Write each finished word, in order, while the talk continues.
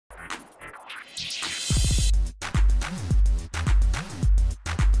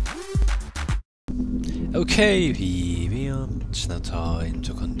Okay, here we are. It's now time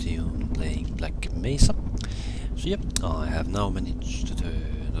to continue playing Black Mesa. So yep, I have now managed to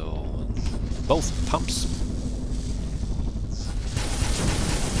turn on both pumps.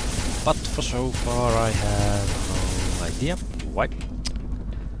 But for so far I have no idea why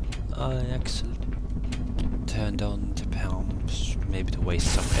I actually turned on the pumps, maybe to waste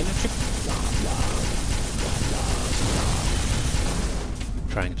some energy.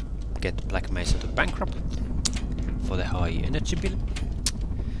 Trying to get Black Mesa to bankrupt for the high energy bill.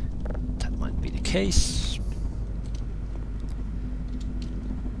 That might be the case.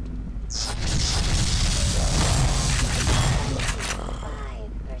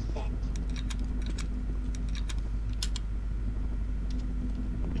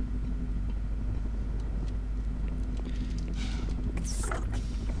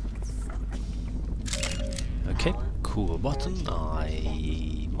 Okay, cool button.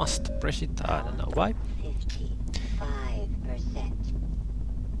 I must press it. I don't know why. 55%.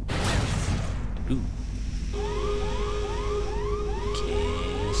 Ooh.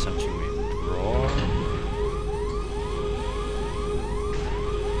 Okay, something went wrong.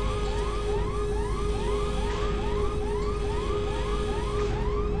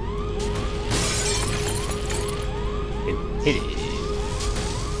 Hit it.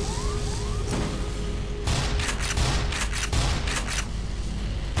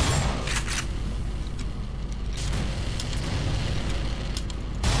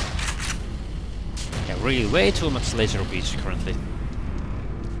 Really way too much laser beats currently.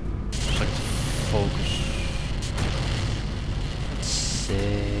 Just like to focus. Let's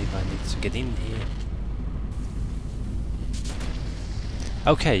save. I need to get in here.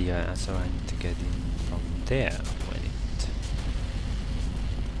 Okay, yeah, so I need to get in from there. Wait.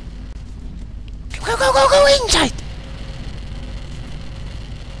 Go inside!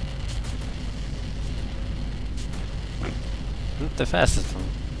 Not the fastest one.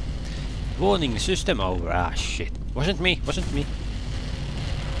 Warning system over. Ah shit. Wasn't me.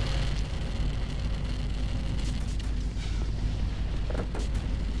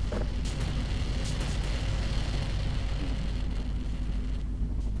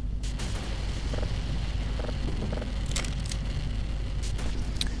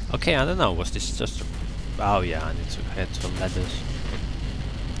 Okay, I don't know. Was this just a... Oh yeah, I need to head to ladders.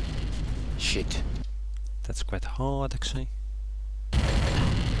 Shit. That's quite hard actually.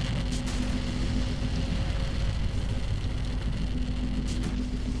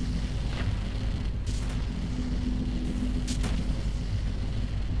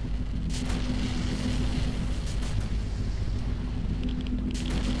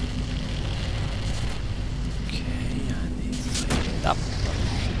 Up.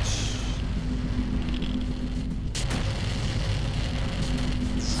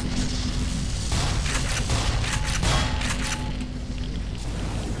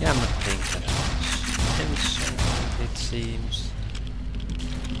 Yeah, I'm not paying that much attention, it seems.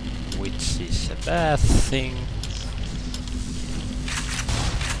 Which is a bad thing.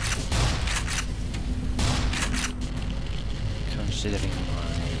 Considering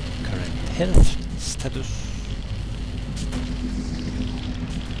my current health status.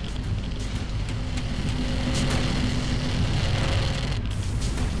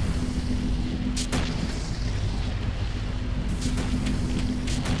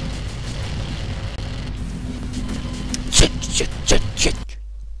 Shit!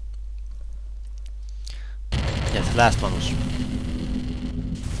 Yeah, the last one was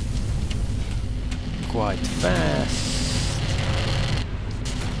quite fast.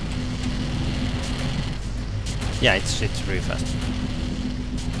 Yeah, it's really fast.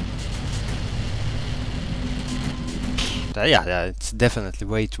 Yeah, it's definitely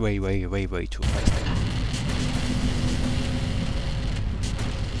way too fast.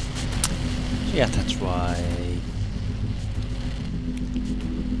 So yeah, that's why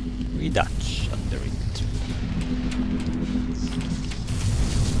we Dutch under it.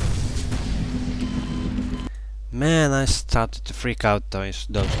 Man, I started to freak out those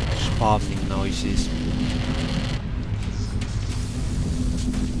spawning noises.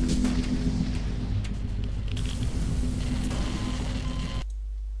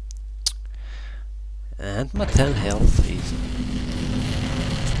 And my 10 health is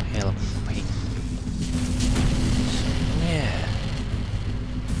helping. So, yeah.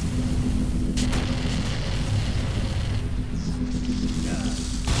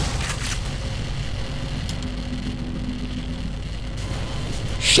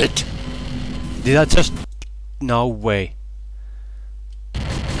 Shit! Did I just... No way.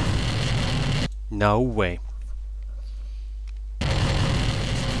 No way.